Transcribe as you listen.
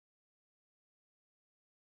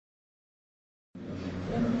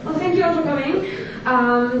all for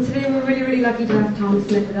coming. Today we're really lucky to have Tom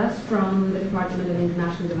Smith with us from the Department of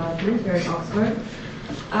International Development here at Oxford.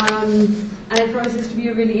 And it promises to be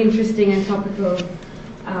a really interesting and topical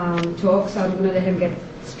talk, so I'm going to let him get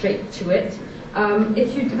straight to it.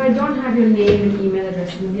 If I don't have your name and email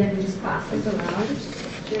address, maybe I can just pass this around.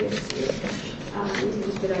 You can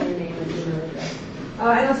just put out your name and email address.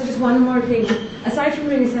 And also just one more thing, aside from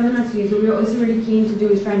doing a seminar series, what we're also really keen to do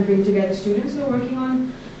is try and bring together students who are working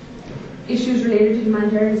on issues related to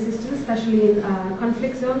humanitarian assistance, especially in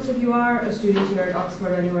conflict zones. If you are a student here at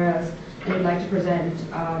Oxford or anywhere else and you'd like to present,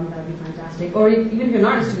 that would be fantastic. Or even if you're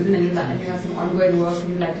not a student and you have some ongoing work and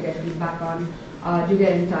you'd like to get feedback on, do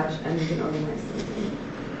get in touch and we can organize something.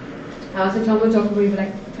 So Tom will talk for maybe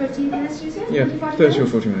like 30 minutes, you said? Yeah, 30 or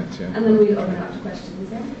 40 minutes, yeah. And then we'll open it up to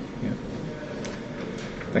questions, yeah? Yeah.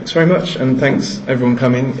 Thanks very much, and thanks everyone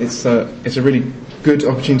coming. It's a really good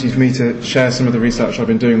opportunity for me to share some of the research I've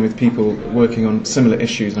been doing with people working on similar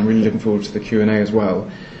issues, and I'm really looking forward to the Q&A as well.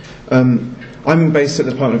 I'm based at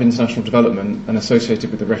the Department of International Development and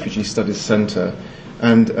associated with the Refugee Studies Centre,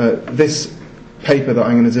 and this paper that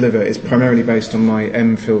I'm going to deliver is primarily based on my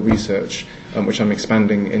MPhil research, which I'm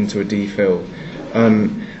expanding into a DPhil.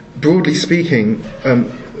 Broadly speaking,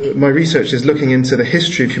 my research is looking into the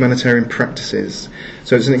history of humanitarian practices.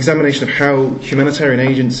 So it's an examination of how humanitarian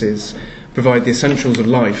agencies provide the essentials of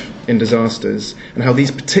life in disasters and how these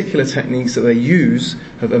particular techniques that they use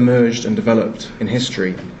have emerged and developed in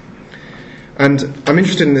history. And I'm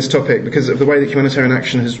interested in this topic because of the way that humanitarian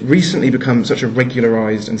action has recently become such a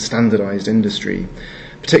regularised and standardised industry,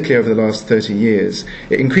 particularly over the last 30 years.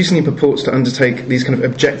 It increasingly purports to undertake these kind of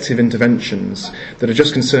objective interventions that are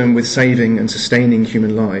just concerned with saving and sustaining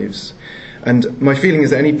human lives. And my feeling is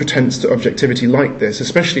that any pretense to objectivity like this,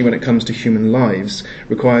 especially when it comes to human lives,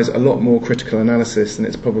 requires a lot more critical analysis than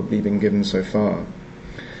it's probably been given so far.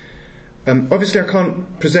 Obviously, I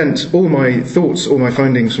can't present all my thoughts, all my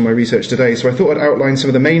findings from my research today, so I thought I'd outline some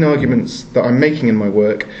of the main arguments that I'm making in my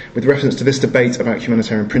work with reference to this debate about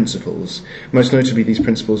humanitarian principles, most notably these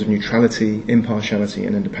principles of neutrality, impartiality,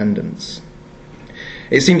 and independence.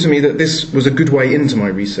 It seemed to me that this was a good way into my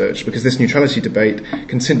research because this neutrality debate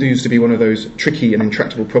continues to be one of those tricky and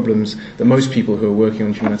intractable problems that most people who are working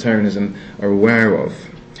on humanitarianism are aware of.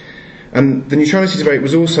 And the neutrality debate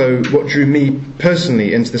was also what drew me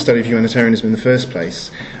personally into the study of humanitarianism in the first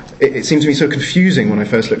place. It seemed to me so confusing when I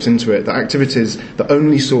first looked into it that activities that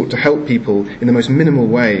only sought to help people in the most minimal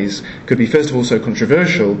ways could be first of all so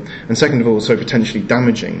controversial and second of all so potentially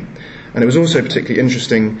damaging. And it was also particularly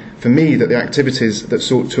interesting for me that the activities that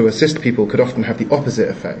sought to assist people could often have the opposite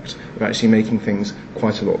effect of actually making things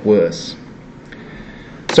quite a lot worse.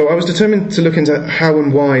 So I was determined to look into how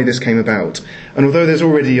and why this came about, and although there's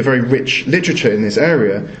already a very rich literature in this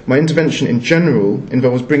area, my intervention in general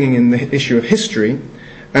involves bringing in the issue of history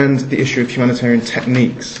and the issue of humanitarian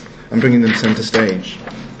techniques and bringing them centre stage.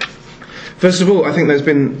 First of all, I think there's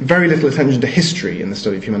been very little attention to history in the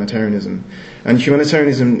study of humanitarianism, and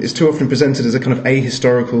humanitarianism is too often presented as a kind of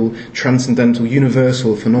ahistorical, transcendental,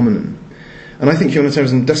 universal phenomenon. And I think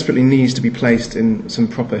humanitarianism desperately needs to be placed in some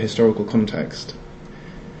proper historical context.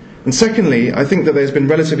 And secondly, I think that there's been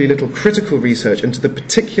relatively little critical research into the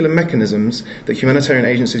particular mechanisms that humanitarian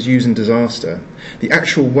agencies use in disaster, the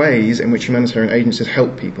actual ways in which humanitarian agencies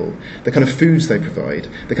help people, the kind of foods they provide,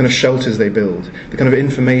 the kind of shelters they build, the kind of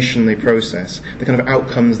information they process, the kind of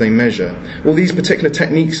outcomes they measure. All these particular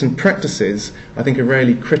techniques and practices, I think, are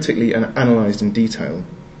rarely critically analysed in detail.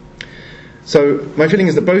 So my feeling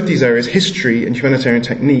is that both these areas, history and humanitarian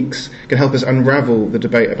techniques, can help us unravel the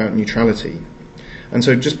debate about neutrality. And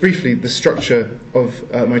so just briefly, the structure of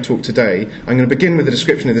my talk today, I'm going to begin with a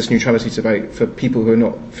description of this neutrality debate for people who are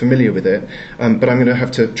not familiar with it, but I'm going to have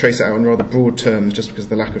to trace it out in rather broad terms just because of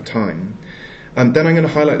the lack of time. Then I'm going to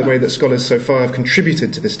highlight the way that scholars so far have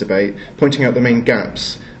contributed to this debate, pointing out the main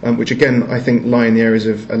gaps, which again I think lie in the areas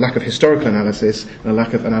of a lack of historical analysis and a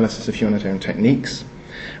lack of analysis of humanitarian techniques.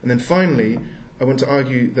 And then finally, I want to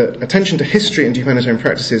argue that attention to history and to humanitarian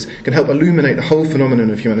practices can help illuminate the whole phenomenon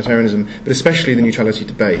of humanitarianism, but especially the neutrality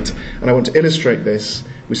debate. And I want to illustrate this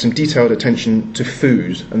with some detailed attention to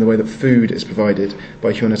food and the way that food is provided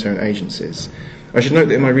by humanitarian agencies. I should note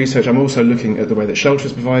that in my research I'm also looking at the way that shelter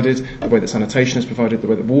is provided, the way that sanitation is provided, the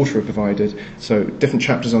way that water is provided, so different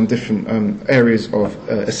chapters on different areas of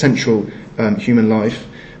essential human life.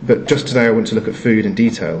 But just today I want to look at food in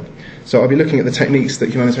detail. So I'll be looking at the techniques that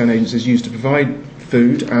humanitarian agencies use to provide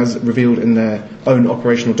food as revealed in their own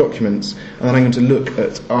operational documents, and then I'm going to look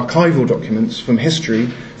at archival documents from history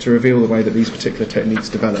to reveal the way that these particular techniques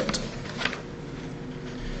developed.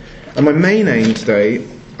 And my main aim today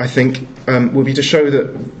I think, will be to show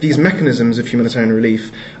that these mechanisms of humanitarian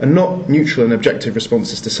relief are not neutral and objective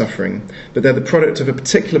responses to suffering, but they're the product of a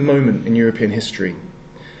particular moment in European history.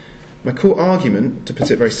 My core argument, to put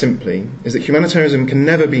it very simply, is that humanitarianism can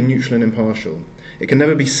never be neutral and impartial. It can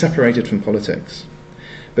never be separated from politics.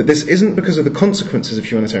 But this isn't because of the consequences of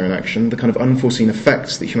humanitarian action, the kind of unforeseen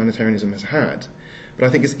effects that humanitarianism has had, but I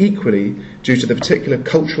think it's equally due to the particular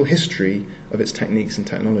cultural history of its techniques and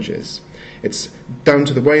technologies. It's down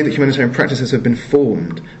to the way that humanitarian practices have been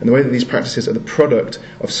formed and the way that these practices are the product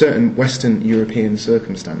of certain Western European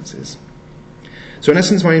circumstances. So in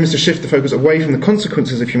essence, my aim is to shift the focus away from the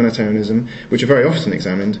consequences of humanitarianism, which are very often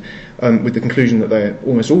examined, with the conclusion that they're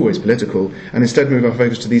almost always political, and instead move our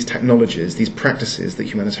focus to these technologies, these practices that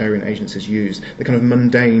humanitarian agencies use, the kind of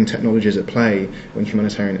mundane technologies at play when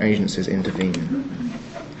humanitarian agencies intervene.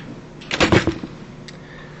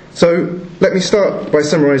 So let me start by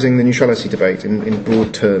summarising the neutrality debate in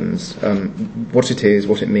broad terms, what it is,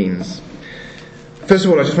 what it means. First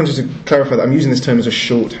of all, I just wanted to clarify that I'm using this term as a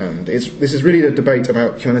shorthand. This is really a debate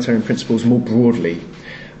about humanitarian principles more broadly.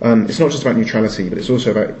 It's not just about neutrality, but it's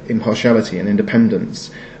also about impartiality and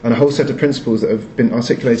independence, and a whole set of principles that have been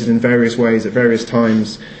articulated in various ways at various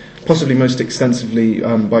times, possibly most extensively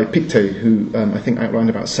by Pictet, who I think outlined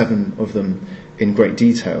about 7 of them in great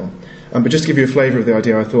detail. But just to give you a flavour of the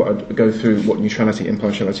idea, I thought I'd go through what neutrality,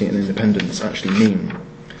 impartiality and independence actually mean.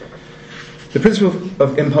 The principle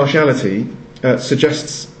of impartiality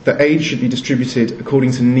suggests that aid should be distributed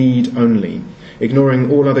according to need only,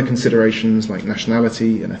 ignoring all other considerations like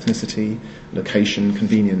nationality and ethnicity, location,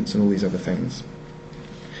 convenience, and all these other things.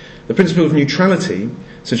 The principle of neutrality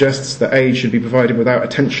suggests that aid should be provided without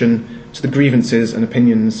attention to the grievances and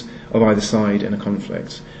opinions of either side in a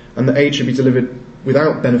conflict, and that aid should be delivered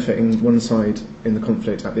without benefiting one side in the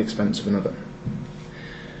conflict at the expense of another.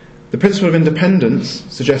 The principle of independence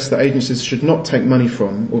suggests that agencies should not take money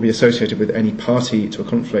from or be associated with any party to a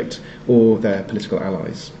conflict or their political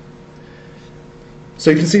allies.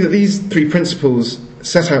 So you can see that these 3 principles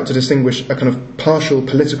set out to distinguish a kind of partial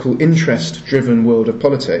political interest-driven world of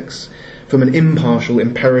politics from an impartial,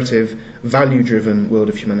 imperative, value-driven world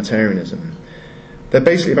of humanitarianism. They're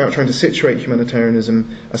basically about trying to situate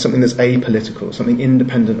humanitarianism as something that's apolitical, something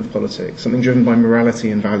independent of politics, something driven by morality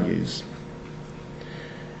and values.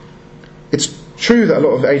 It's true that a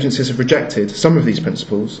lot of agencies have rejected some of these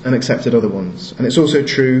principles and accepted other ones. And it's also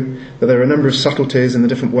true that there are a number of subtleties in the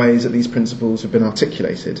different ways that these principles have been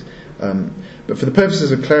articulated. But for the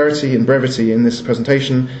purposes of clarity and brevity in this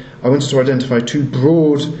presentation, I wanted to identify 2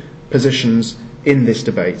 broad positions in this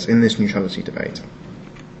debate, in this neutrality debate.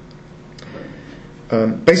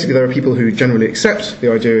 Basically, there are people who generally accept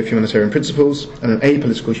the idea of humanitarian principles and an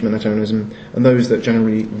apolitical humanitarianism, and those that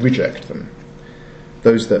generally reject them.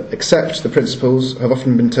 Those that accept the principles have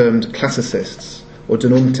often been termed classicists or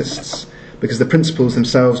denormatists, because the principles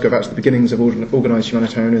themselves go back to the beginnings of organised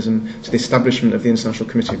humanitarianism, to the establishment of the International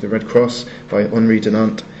Committee of the Red Cross by Henri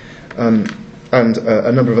Dunant, and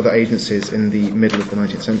a number of other agencies in the middle of the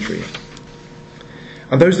 19th century.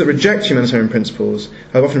 And those that reject humanitarian principles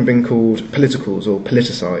have often been called politicals or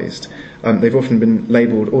politicised. They've often been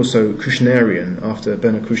labelled also Kouchnerian, after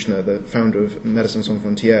Bernard Kouchner, the founder of Médecins Sans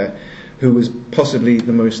Frontières, who was possibly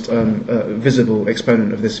the most visible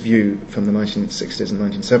exponent of this view from the 1960s and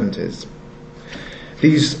 1970s.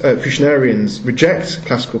 These Kouchnerians reject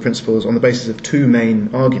classical principles on the basis of 2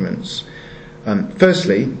 main arguments.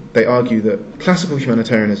 Firstly, they argue that classical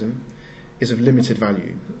humanitarianism is of limited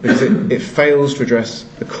value because it fails to address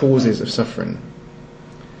the causes of suffering.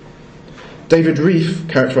 David Rieff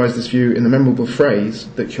characterised this view in the memorable phrase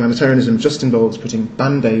that humanitarianism just involves putting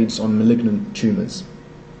band-aids on malignant tumours.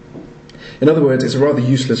 In other words, it's a rather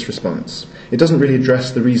useless response. It doesn't really address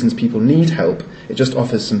the reasons people need help, it just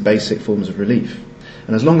offers some basic forms of relief.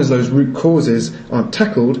 And as long as those root causes aren't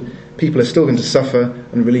tackled, people are still going to suffer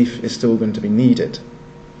and relief is still going to be needed.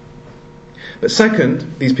 But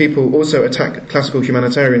second, these people also attack classical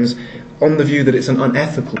humanitarians on the view that it's an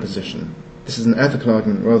unethical position. This is an ethical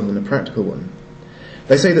argument rather than a practical one.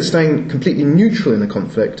 They say that staying completely neutral in a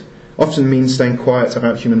conflict often means staying quiet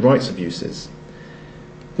about human rights abuses.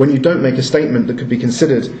 When you don't make a statement that could be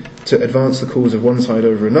considered to advance the cause of one side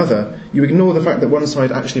over another, you ignore the fact that one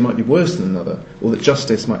side actually might be worse than another, or that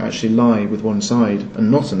justice might actually lie with one side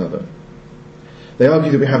and not another. They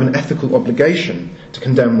argue that we have an ethical obligation to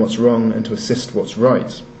condemn what's wrong and to assist what's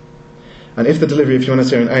right. And if the delivery of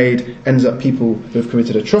humanitarian aid ends up people who have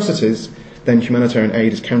committed atrocities, then humanitarian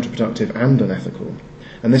aid is counterproductive and unethical.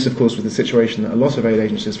 And this, of course, was the situation that a lot of aid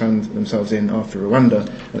agencies found themselves in after Rwanda,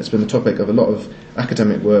 and it's been the topic of a lot of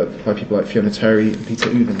academic work by people like Fiona Terry and Peter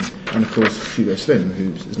Ubben and of course Hugo Slim,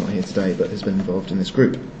 who is not here today but has been involved in this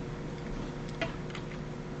group.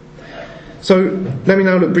 So let me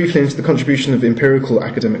now look briefly into the contribution of empirical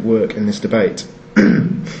academic work in this debate.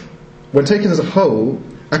 When taken as a whole,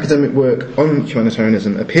 academic work on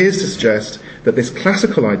humanitarianism appears to suggest that this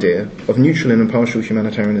classical idea of neutral and impartial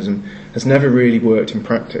humanitarianism has never really worked in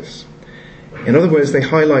practice. In other words, they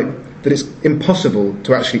highlight that it's impossible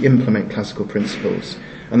to actually implement classical principles,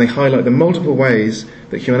 and they highlight the multiple ways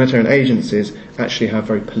that humanitarian agencies actually have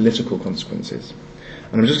very political consequences.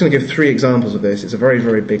 And I'm just going to give 3 examples of this. It's a very,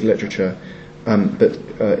 very big literature, but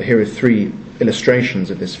here are 3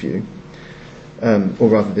 illustrations of this view, or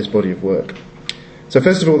rather this body of work. So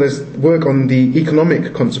first of all, there's work on the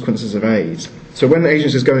economic consequences of aid. So when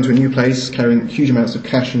agencies go into a new place carrying huge amounts of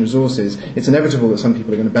cash and resources, it's inevitable that some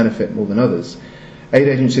people are going to benefit more than others. Aid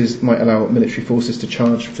agencies might allow military forces to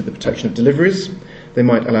charge for the protection of deliveries. They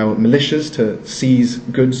might allow militias to seize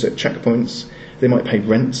goods at checkpoints. They might pay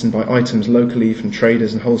rents and buy items locally from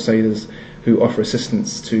traders and wholesalers who offer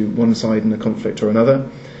assistance to one side in a conflict or another.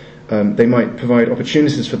 They might provide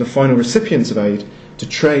opportunities for the final recipients of aid to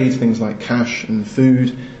trade things like cash and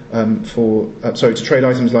food to trade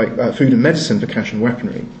items like food and medicine for cash and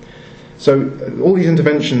weaponry. So all these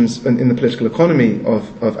interventions in the political economy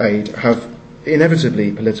of aid have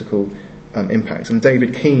inevitably political impacts, and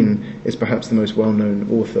David Keane is perhaps the most well-known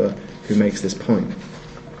author who makes this point.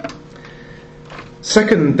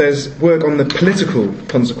 Second, there's work on the political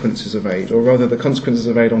consequences of aid, or rather the consequences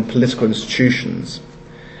of aid on political institutions.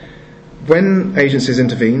 When agencies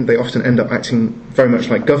intervene, they often end up acting very much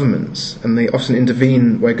like governments, and they often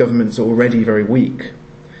intervene where governments are already very weak.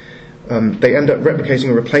 They end up replicating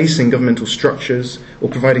or replacing governmental structures, or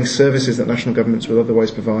providing services that national governments would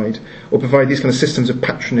otherwise provide, or provide these kind of systems of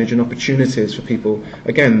patronage and opportunities for people,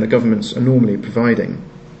 again, that governments are normally providing.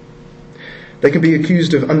 They can be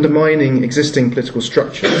accused of undermining existing political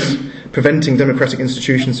structures, preventing democratic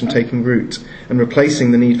institutions from taking root, and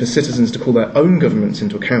replacing the need for citizens to call their own governments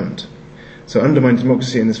into account. So undermining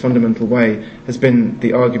democracy in this fundamental way has been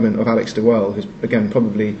the argument of Alex de Waal, who's, again,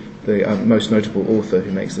 probably the most notable author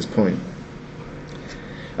who makes this point.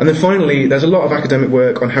 And then finally, there's a lot of academic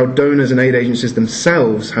work on how donors and aid agencies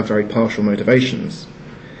themselves have very partial motivations.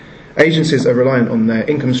 Agencies are reliant on their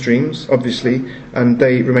income streams, obviously, and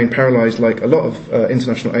they remain paralysed, like a lot of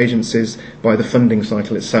international agencies, by the funding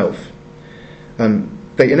cycle itself.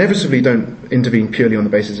 They inevitably don't intervene purely on the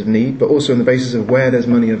basis of need, but also on the basis of where there's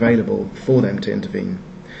money available for them to intervene.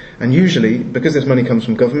 And usually, because this money comes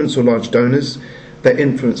from governments or large donors, they're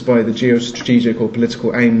influenced by the geostrategic or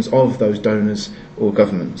political aims of those donors or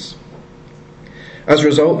governments. As a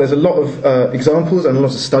result, there's a lot of examples and a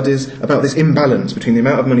lot of studies about this imbalance between the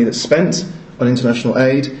amount of money that's spent on international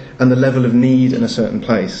aid and the level of need in a certain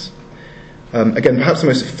place. Again, perhaps the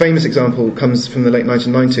most famous example comes from the late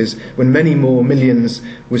 1990s, when many more millions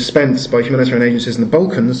were spent by humanitarian agencies in the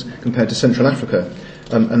Balkans compared to Central Africa.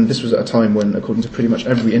 And this was at a time when, according to pretty much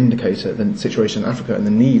every indicator, the situation in Africa and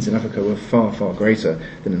the needs in Africa were far, far greater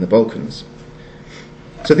than in the Balkans.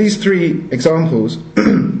 So these 3 examples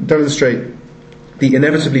demonstrate the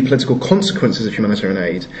inevitably political consequences of humanitarian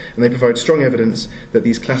aid, and they provide strong evidence that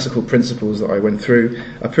these classical principles that I went through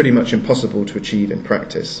are pretty much impossible to achieve in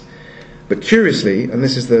practice. But curiously, and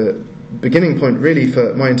this is the beginning point really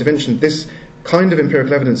for my intervention, this kind of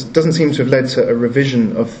empirical evidence doesn't seem to have led to a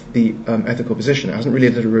revision of the ethical position. It hasn't really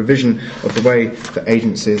led to a revision of the way that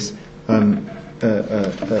agencies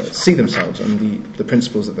see themselves and the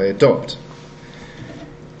principles that they adopt.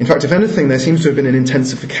 In fact, if anything, there seems to have been an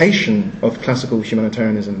intensification of classical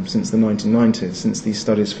humanitarianism since the 1990s, since these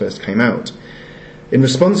studies first came out. In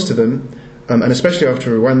response to them, and especially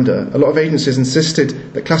after Rwanda, a lot of agencies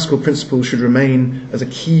insisted that classical principles should remain as a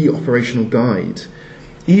key operational guide.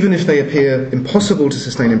 Even if they appear impossible to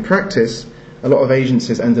sustain in practice, a lot of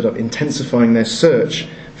agencies ended up intensifying their search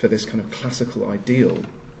for this kind of classical ideal.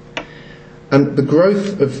 And the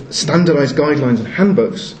growth of standardized guidelines and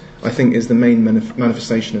handbooks, I think, is the main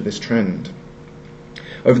manifestation of this trend.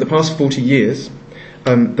 Over the past 40 years,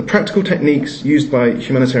 the practical techniques used by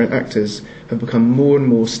humanitarian actors have become more and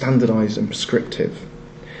more standardized and prescriptive.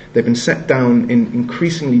 They've been set down in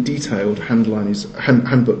increasingly detailed handbooks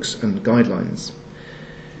and guidelines.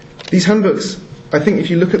 These handbooks, I think if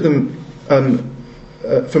you look at them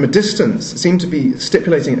from a distance, seem to be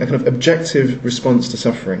stipulating a kind of objective response to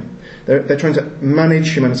suffering. They're trying to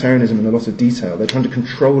manage humanitarianism in a lot of detail. They're trying to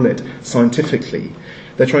control it scientifically.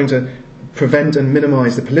 They're trying to prevent and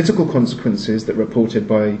minimise the political consequences that were reported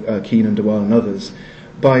by Keane and de Waal and others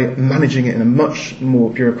by managing it in a much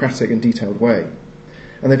more bureaucratic and detailed way.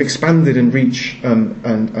 and they've expanded in reach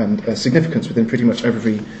and significance within pretty much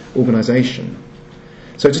every organisation.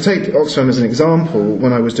 So to take Oxfam as an example,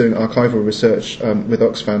 when I was doing archival research with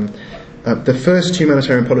Oxfam, the first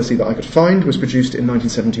humanitarian policy that I could find was produced in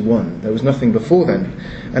 1971. There was nothing before then.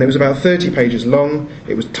 And it was about 30 pages long,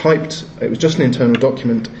 it was typed, it was just an internal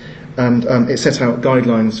document, and it set out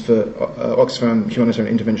guidelines for Oxfam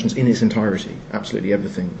humanitarian interventions in its entirety. Absolutely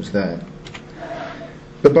everything was there.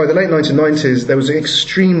 But by the late 1990s, there was an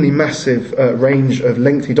extremely massive range of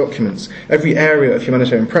lengthy documents. Every area of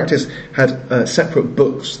humanitarian practice had separate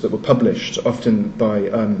books that were published, often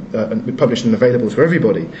published and available for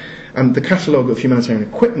everybody. And the catalogue of humanitarian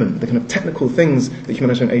equipment, the kind of technical things that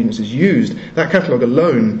humanitarian agencies used, that catalogue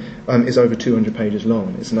alone is over 200 pages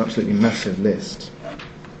long. It's an absolutely massive list.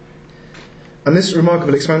 And this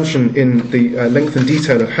remarkable expansion in the length and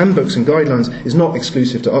detail of handbooks and guidelines is not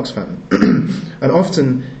exclusive to Oxfam. And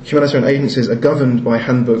often humanitarian agencies are governed by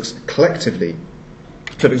handbooks collectively.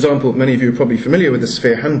 So, for example, many of you are probably familiar with the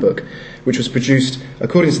Sphere Handbook, which was produced,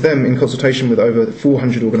 according to them, in consultation with over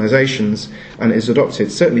 400 organisations and is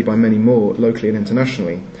adopted, certainly by many more, locally and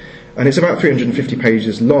internationally. And it's about 350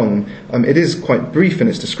 pages long. It is quite brief in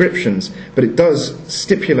its descriptions, but it does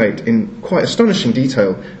stipulate in quite astonishing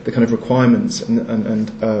detail the kind of requirements and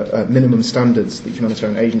minimum standards that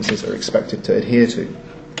humanitarian agencies are expected to adhere to.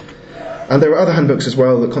 And there are other handbooks as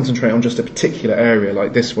well that concentrate on just a particular area,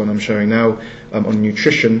 like this one I'm showing now, on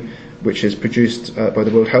nutrition, which is produced by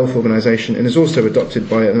the World Health Organization and is also adopted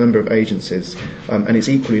by a number of agencies. And it's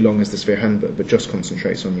equally long as the Sphere Handbook, but just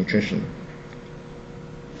concentrates on nutrition.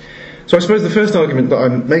 So I suppose the first argument that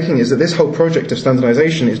I'm making is that this whole project of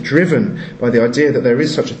standardisation is driven by the idea that there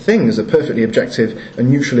is such a thing as a perfectly objective and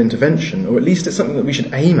neutral intervention, or at least it's something that we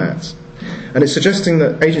should aim at. And it's suggesting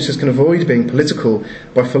that agencies can avoid being political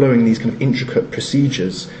by following these kind of intricate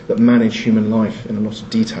procedures that manage human life in a lot of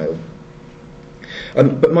detail.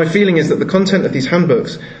 But my feeling is that the content of these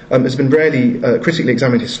handbooks has been rarely critically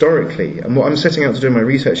examined historically, and what I'm setting out to do in my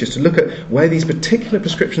research is to look at where these particular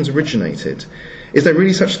prescriptions originated. Is there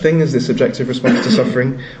really such a thing as this objective response to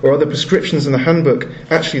suffering, or are the prescriptions in the handbook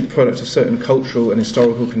actually the product of certain cultural and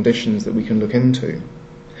historical conditions that we can look into?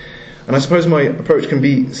 And I suppose my approach can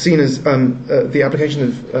be seen as the application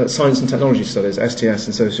of science and technology studies, STS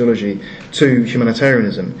and sociology, to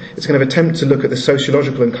humanitarianism. It's kind of attempt to look at the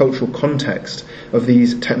sociological and cultural context of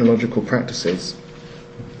these technological practices.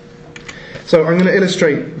 So I'm going to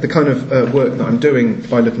illustrate the kind of work that I'm doing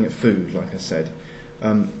by looking at food, like I said.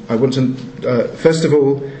 I want to, first of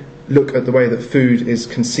all, look at the way that food is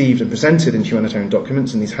conceived and presented in humanitarian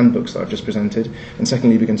documents in these handbooks that I've just presented, and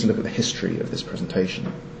secondly, begin to look at the history of this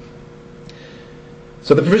presentation.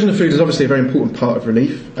 So the provision of food is obviously a very important part of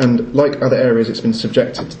relief, and like other areas, it's been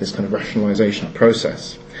subjected to this kind of rationalisation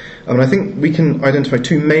process. And I think we can identify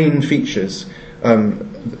two main features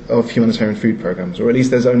of humanitarian food programmes, or at least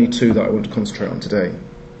there's only two that I want to concentrate on today.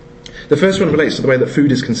 The first one relates to the way that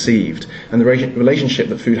food is conceived and the relationship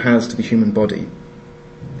that food has to the human body.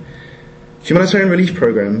 Humanitarian relief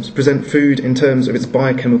programmes present food in terms of its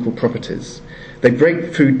biochemical properties. They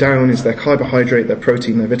break food down into their carbohydrate, their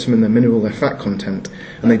protein, their vitamin, their mineral, their fat content,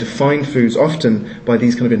 and they define foods often by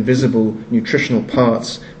these kind of invisible nutritional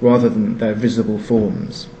parts rather than their visible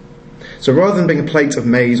forms. So rather than being a plate of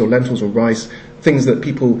maize or lentils or rice, things that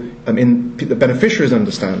the beneficiaries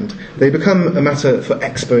understand, they become a matter for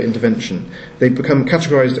expert intervention. They become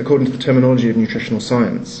categorised according to the terminology of nutritional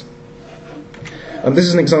science. This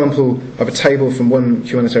is an example of a table from one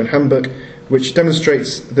humanitarian handbook which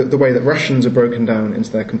demonstrates the way that rations are broken down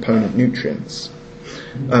into their component nutrients.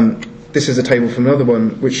 This is a table from another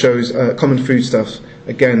one which shows common foodstuffs,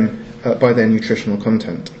 again, by their nutritional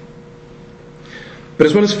content. But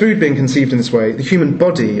as well as food being conceived in this way, the human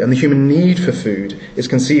body and the human need for food is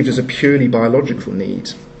conceived as a purely biological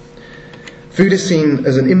need. Food is seen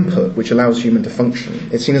as an input which allows human to function.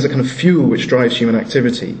 It's seen as a kind of fuel which drives human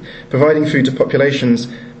activity. Providing food to populations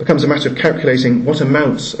becomes a matter of calculating what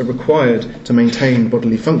amounts are required to maintain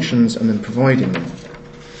bodily functions and then providing them.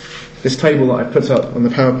 This table that I put up on the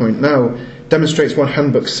PowerPoint now demonstrates one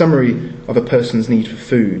handbook summary of a person's need for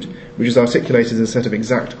food, which is articulated as a set of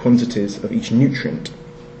exact quantities of each nutrient.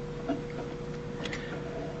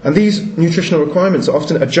 And these nutritional requirements are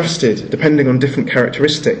often adjusted depending on different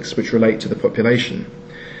characteristics which relate to the population.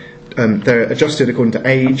 They're adjusted according to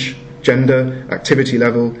age, gender, activity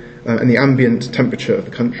level, and the ambient temperature of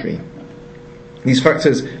the country. These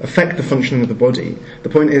factors affect the functioning of the body. The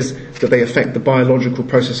point is that they affect the biological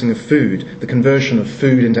processing of food, the conversion of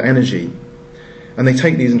food into energy. And they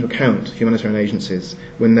take these into account, humanitarian agencies,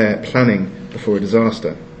 when they're planning before a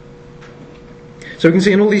disaster. So we can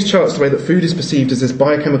see in all these charts the way that food is perceived as this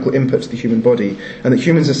biochemical input to the human body, and that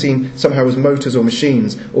humans are seen somehow as motors or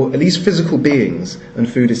machines, or at least physical beings, and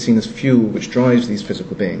food is seen as fuel which drives these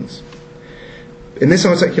physical beings. In this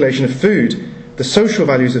articulation of food, the social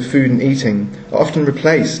values of food and eating are often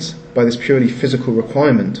replaced by this purely physical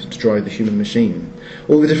requirement to drive the human machine.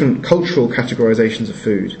 All the different cultural categorizations of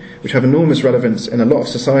food, which have enormous relevance in a lot of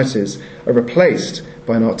societies, are replaced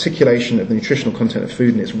by an articulation of the nutritional content of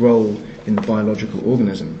food and its role in the biological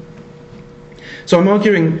organism. So I'm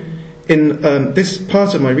arguing in this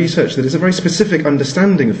part of my research that it's a very specific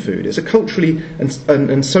understanding of food. It's a culturally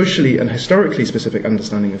and socially and historically specific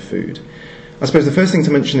understanding of food. I suppose the first thing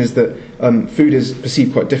to mention is that food is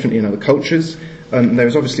perceived quite differently in other cultures. There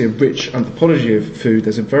is obviously a rich anthropology of food.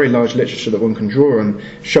 There's a very large literature that one can draw on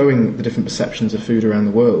showing the different perceptions of food around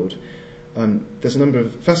the world. There's a number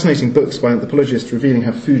of fascinating books by anthropologists revealing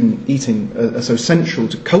how food and eating are so central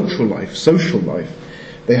to cultural life, social life.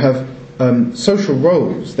 They have social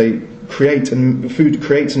roles. Food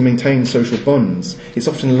creates and maintains social bonds. It's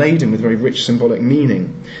often laden with very rich symbolic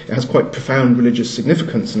meaning. It has quite profound religious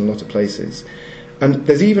significance in a lot of places. And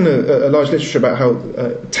there's even a large literature about how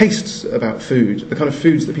tastes about food, the kind of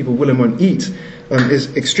foods that people will and won't eat,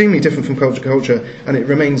 is extremely different from culture to culture, and it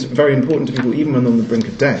remains very important to people even when on the brink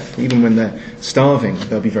of death. Even when they're starving,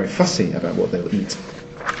 they'll be very fussy about what they'll eat.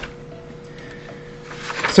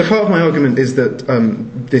 So part of my argument is that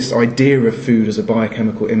this idea of food as a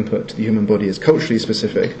biochemical input to the human body is culturally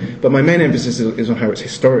specific, but my main emphasis is on how it's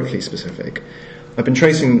historically specific. I've been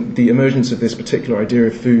tracing the emergence of this particular idea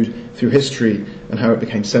of food through history and how it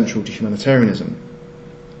became central to humanitarianism.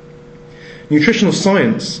 Nutritional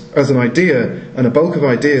science as an idea and a bulk of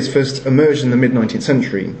ideas first emerged in the mid-19th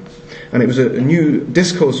century, and it was a new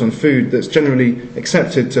discourse on food that's generally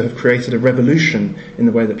accepted to have created a revolution in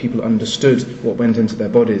the way that people understood what went into their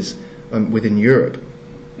bodies within Europe.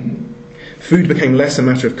 Food became less a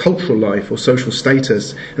matter of cultural life or social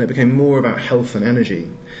status, and it became more about health and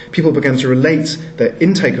energy. People began to relate their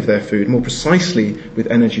intake of their food more precisely with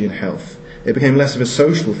energy and health. It became less of a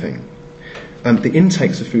social thing. The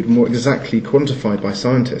intakes of food were more exactly quantified by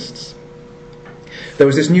scientists. There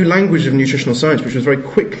was this new language of nutritional science which was very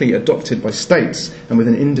quickly adopted by states and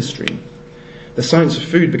within industry. The science of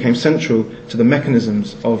food became central to the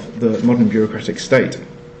mechanisms of the modern bureaucratic state.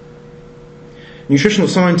 Nutritional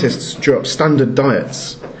scientists drew up standard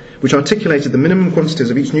diets, which articulated the minimum quantities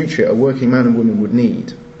of each nutrient a working man and woman would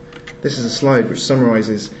need. This is a slide which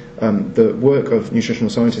summarises the work of nutritional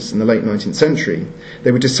scientists in the late 19th century.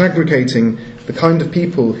 They were disaggregating the kind of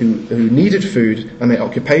people who needed food and their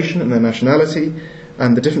occupation and their nationality,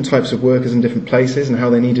 and the different types of workers in different places and how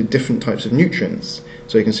they needed different types of nutrients.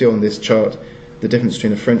 So you can see on this chart the difference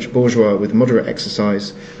between a French bourgeois with moderate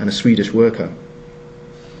exercise and a Swedish worker.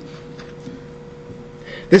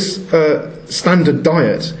 This standard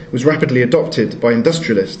diet was rapidly adopted by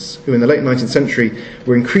industrialists who in the late 19th century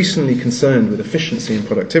were increasingly concerned with efficiency and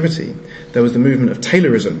productivity. There was the movement of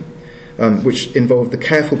Taylorism, which involved the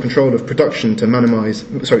careful control of production to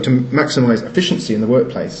maximise efficiency in the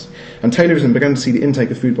workplace. And Taylorism began to see the intake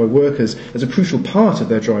of food by workers as a crucial part of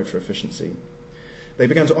their drive for efficiency. They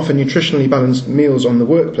began to offer nutritionally balanced meals in the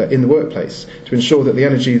workplace to ensure that the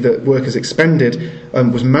energy that workers expended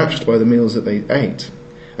was matched by the meals that they ate.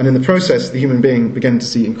 And in the process, the human being began to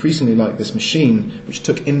see increasingly like this machine which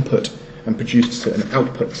took input and produced certain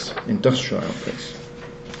outputs, industrial outputs.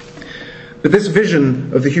 But this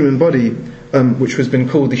vision of the human body, which has been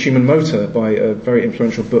called the human motor by a very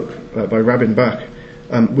influential book by Rabin Bach,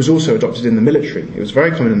 was also adopted in the military. It was very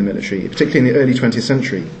common in the military, particularly in the early 20th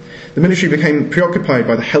century. The military became preoccupied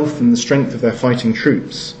by the health and the strength of their fighting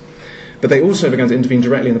troops. But they also began to intervene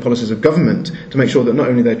directly in the policies of government to make sure that not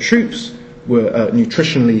only their troops were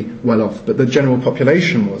nutritionally well off, but the general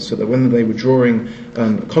population was, so that when they were drawing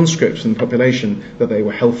conscripts from the population, that they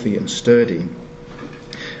were healthy and sturdy.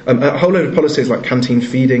 A whole load of policies like canteen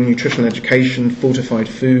feeding, nutritional education, fortified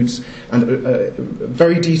foods, and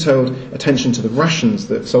very detailed attention to the rations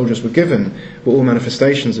that soldiers were given were all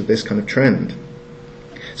manifestations of this kind of trend.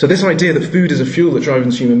 So this idea that food is a fuel that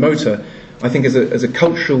drives the human motor, I think is a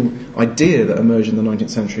cultural idea that emerged in the 19th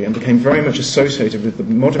century and became very much associated with the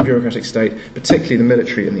modern bureaucratic state, particularly the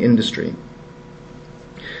military and the industry.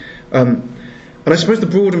 And I suppose the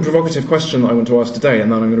broad and provocative question that I want to ask today,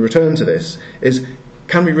 and then I'm going to return to this, is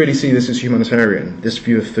can we really see this as humanitarian, this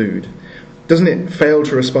view of food? Doesn't it fail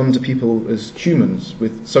to respond to people as humans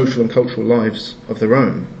with social and cultural lives of their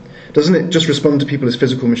own? Doesn't it just respond to people as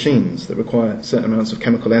physical machines that require certain amounts of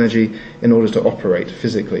chemical energy in order to operate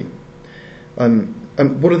physically?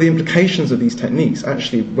 And what are the implications of these techniques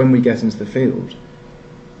actually when we get into the field?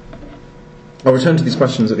 I'll return to these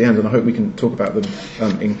questions at the end, and I hope we can talk about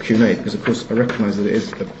them in Q&A, because of course I recognise that it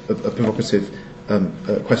is a provocative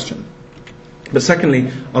question. But secondly,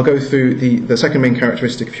 I'll go through the second main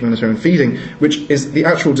characteristic of humanitarian feeding, which is the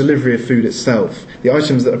actual delivery of food itself, the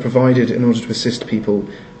items that are provided in order to assist people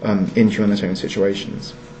in humanitarian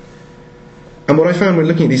situations. And what I found when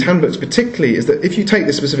looking at these handbooks particularly is that if you take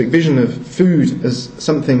this specific vision of food as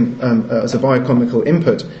something, as a biochemical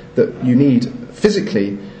input that you need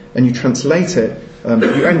physically, and you translate it,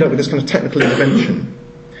 you end up with this kind of technical intervention.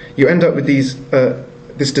 You end up with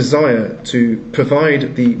this desire to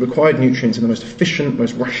provide the required nutrients in the most efficient,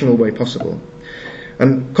 most rational way possible.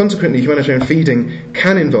 And consequently, humanitarian feeding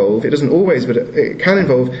can involve, it doesn't always, but it can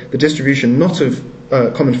involve the distribution not of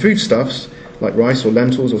common foodstuffs, like rice or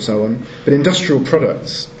lentils or so on, but industrial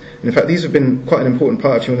products. And in fact, these have been quite an important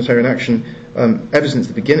part of humanitarian action ever since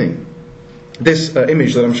the beginning. This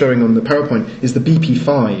image that I'm showing on the PowerPoint is the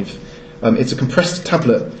BP5. It's a compressed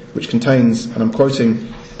tablet which contains, and I'm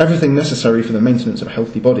quoting, everything necessary for the maintenance of a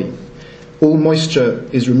healthy body. All moisture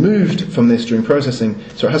is removed from this during processing,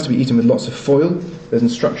 so it has to be eaten with lots of foil. There's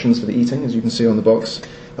instructions for the eating, as you can see on the box.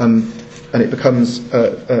 And it becomes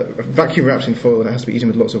vacuum wrapped in foil, and it has to be eaten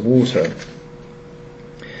with lots of water.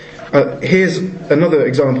 Here's another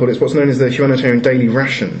example. It's what's known as the humanitarian daily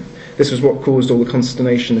ration. This was what caused all the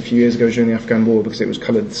consternation a few years ago during the Afghan war, because it was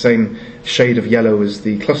coloured the same shade of yellow as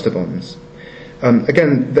the cluster bombs.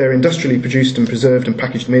 Again, they're industrially produced and preserved and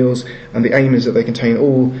packaged meals, and the aim is that they contain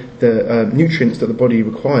all the nutrients that the body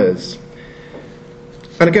requires.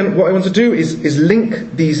 And again, what I want to do is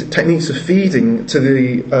link these techniques of feeding to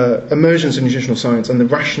the emergence of nutritional science and the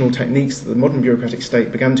rational techniques that the modern bureaucratic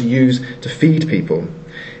state began to use to feed people.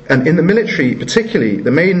 And in the military particularly,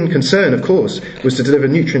 the main concern, of course, was to deliver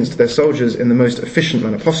nutrients to their soldiers in the most efficient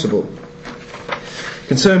manner possible.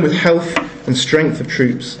 Concern with health and strength of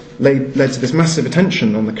troops led to this massive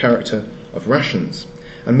attention on the character of rations.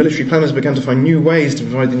 And military planners began to find new ways to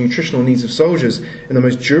provide the nutritional needs of soldiers in the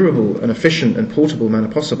most durable and efficient and portable manner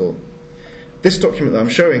possible. This document that I'm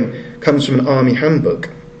showing comes from an army handbook.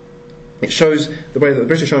 It shows the way that the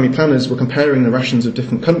British Army planners were comparing the rations of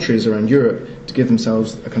different countries around Europe to give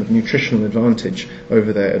themselves a kind of nutritional advantage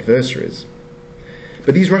over their adversaries.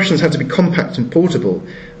 But these rations had to be compact and portable,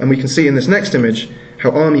 and we can see in this next image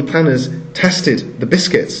how army planners tested the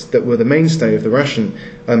biscuits that were the mainstay of the ration,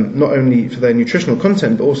 not only for their nutritional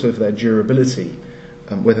content but also for their durability,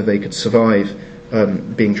 whether they could survive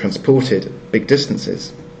being transported big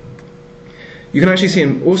distances. You can actually see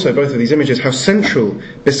in also both of these images how central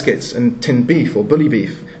biscuits and tinned beef or bully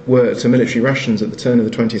beef were to military rations at the turn of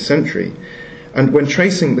the 20th century. And when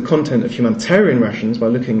tracing the content of humanitarian rations by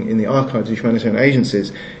looking in the archives of humanitarian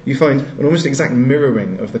agencies, you find an almost exact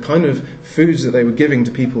mirroring of the kind of foods that they were giving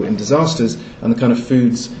to people in disasters and the kind of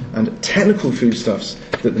foods and technical foodstuffs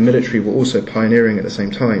that the military were also pioneering at the same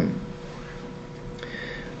time.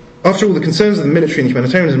 After all, the concerns of the military and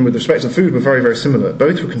humanitarianism with respect to food were very, very similar.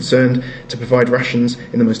 Both were concerned to provide rations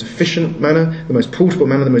in the most efficient manner, the most portable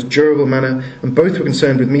manner, the most durable manner, and both were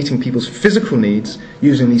concerned with meeting people's physical needs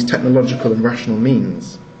using these technological and rational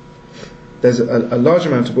means. There's a large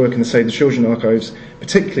amount of work in the Save the Children archives,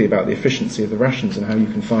 particularly about the efficiency of the rations and how you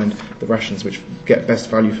can find the rations which get best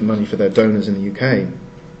value for money for their donors in the UK.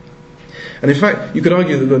 And in fact, you could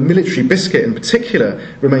argue that the military biscuit in particular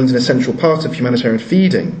remains an essential part of humanitarian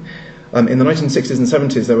feeding. In the 1960s and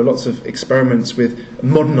 70s, there were lots of experiments with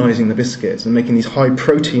modernising the biscuits and making these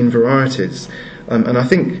high-protein varieties. And I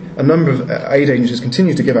think a number of aid agencies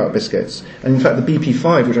continue to give out biscuits. And in fact, the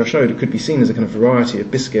BP5, which I showed, it could be seen as a kind of variety of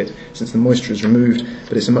biscuit since the moisture is removed,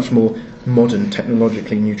 but it's a much more modern,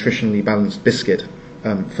 technologically, nutritionally balanced biscuit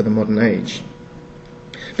for the modern age.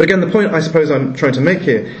 But again, the point I suppose I'm trying to make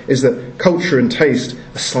here is that culture and taste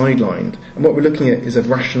are sidelined, and what we're looking at is a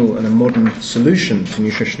rational and a modern solution to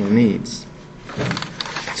nutritional needs.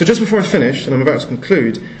 So just before I finish, and I'm about to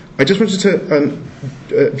conclude, I just wanted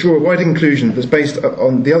to draw a wider conclusion that's based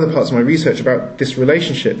on the other parts of my research about this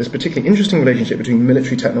relationship, this particularly interesting relationship between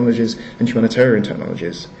military technologies and humanitarian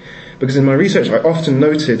technologies. Because in my research I often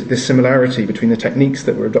noted this similarity between the techniques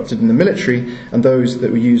that were adopted in the military and those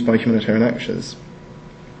that were used by humanitarian actors.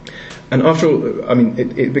 And after all, I mean,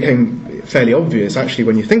 it became fairly obvious, actually,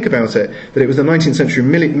 when you think about it, that it was the 19th century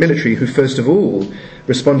military who first of all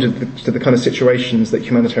responded to the kind of situations that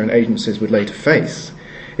humanitarian agencies would later face.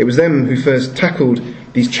 It was them who first tackled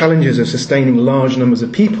these challenges of sustaining large numbers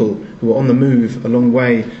of people who were on the move a long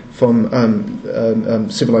way from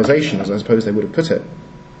civilization, as I suppose they would have put it.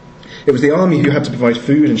 It was the army who had to provide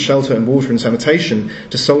food and shelter and water and sanitation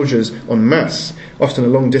to soldiers en masse, often a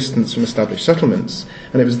long distance from established settlements.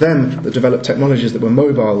 And it was them that developed technologies that were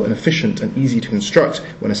mobile and efficient and easy to construct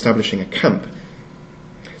when establishing a camp.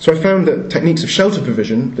 So I found that techniques of shelter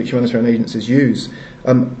provision that humanitarian agencies use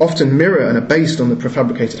often mirror and are based on the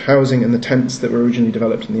prefabricated housing and the tents that were originally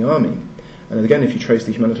developed in the army. And again, if you trace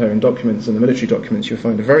the humanitarian documents and the military documents, you'll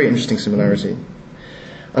find a very interesting similarity.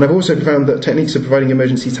 And I've also found that techniques of providing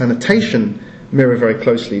emergency sanitation mirror very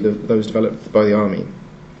closely those developed by the army.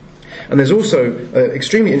 And there's also an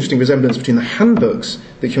extremely interesting resemblance between the handbooks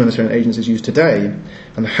that humanitarian agencies use today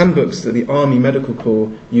and the handbooks that the Army Medical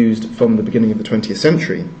Corps used from the beginning of the 20th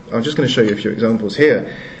century. I'm just going to show you a few examples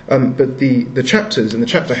here. But the chapters and the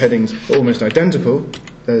chapter headings are almost identical.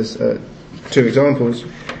 There's 2 examples.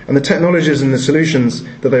 And the technologies and the solutions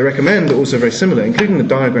that they recommend are also very similar, including the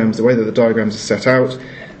diagrams, the way that the diagrams are set out.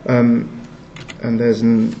 And there's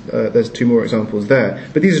 2 more examples there.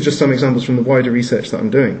 But these are just some examples from the wider research that I'm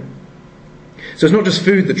doing. So it's not just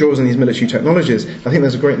food that draws on these military technologies. I think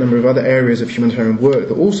there's a great number of other areas of humanitarian work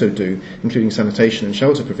that also do, including sanitation and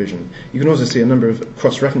shelter provision. You can also see a number of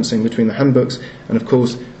cross-referencing between the handbooks, and of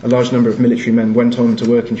course a large number of military men went on to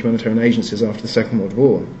work in humanitarian agencies after the Second World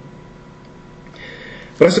War.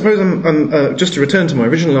 But I suppose I'm just to return to my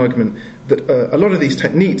original argument, that a lot of these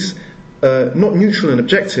techniques not neutral and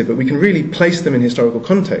objective, but we can really place them in historical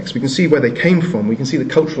context. We can see where they came from. We can see the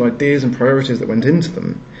cultural ideas and priorities that went into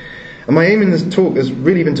them. And my aim in this talk has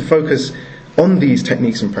really been to focus on these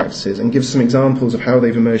techniques and practices and give some examples of how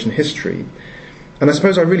they've emerged in history. And I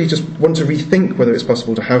suppose I really just want to rethink whether it's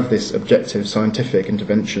possible to have this objective scientific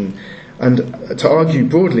intervention, and to argue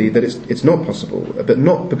broadly that it's not possible, but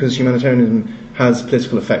not because humanitarianism has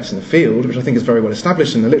political effects in the field, which I think is very well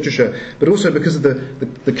established in the literature, but also because of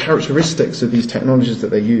the characteristics of these technologies that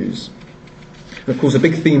they use. And of course, a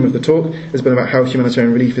big theme of the talk has been about how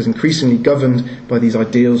humanitarian relief is increasingly governed by these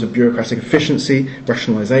ideals of bureaucratic efficiency,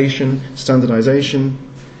 rationalisation, standardisation.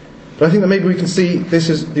 But I think that maybe we can see this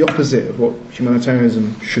is the opposite of what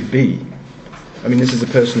humanitarianism should be. I mean, this is a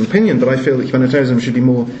personal opinion, but I feel that humanitarianism should be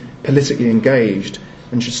more politically engaged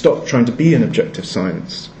and should stop trying to be an objective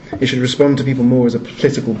science. It should respond to people more as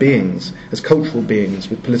political beings, as cultural beings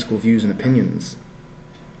with political views and opinions.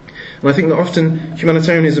 And I think that often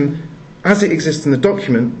humanitarianism, as it exists in the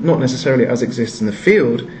document, not necessarily as it exists in the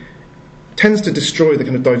field, tends to destroy the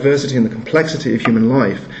kind of diversity and the complexity of human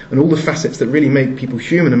life and all the facets that really make people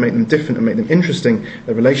human and make them different and make them interesting,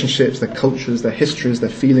 their relationships, their cultures, their histories, their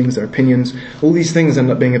feelings, their opinions. All these things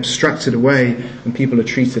end up being abstracted away and people are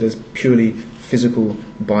treated as purely physical,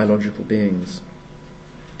 biological beings.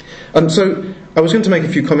 So I was going to make a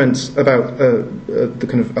few comments about the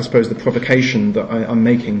kind of, I suppose, the provocation that I'm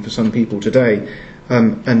making for some people today,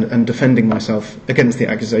 and defending myself against the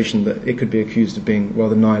accusation that it could be accused of being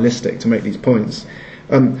rather nihilistic to make these points.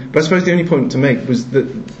 But I suppose the only point to make was that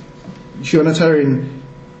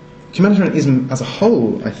humanitarianism as a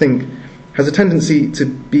whole, I think, has a tendency to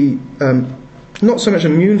be not so much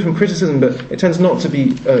immune from criticism, but it tends not to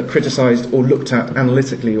be criticised or looked at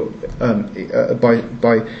analytically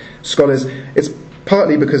by scholars. It's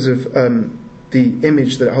partly because of the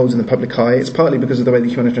image that it holds in the public eye. It's partly because of the way the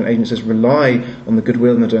humanitarian agencies rely on the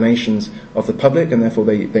goodwill and the donations of the public, and therefore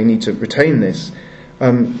they need to retain this.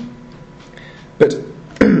 But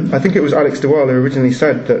I think it was Alex de Waal who originally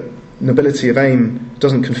said that nobility of aim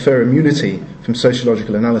doesn't confer immunity from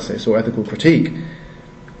sociological analysis or ethical critique.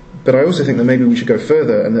 But I also think that maybe we should go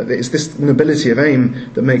further, and that it's this nobility of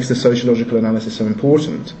aim that makes the sociological analysis so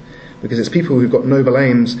important, because it's people who've got noble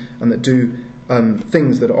aims and that do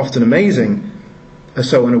things that are often amazing are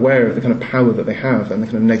so unaware of the kind of power that they have and the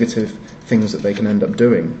kind of negative things that they can end up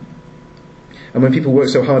doing. And when people work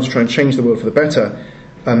so hard to try and change the world for the better,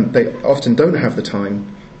 they often don't have the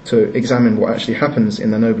time to examine what actually happens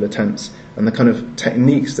in their noble attempts and the kind of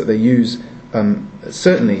techniques that they use.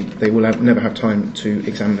 Certainly they will never have time to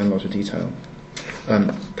examine in a lot of detail.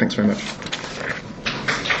 Thanks very much.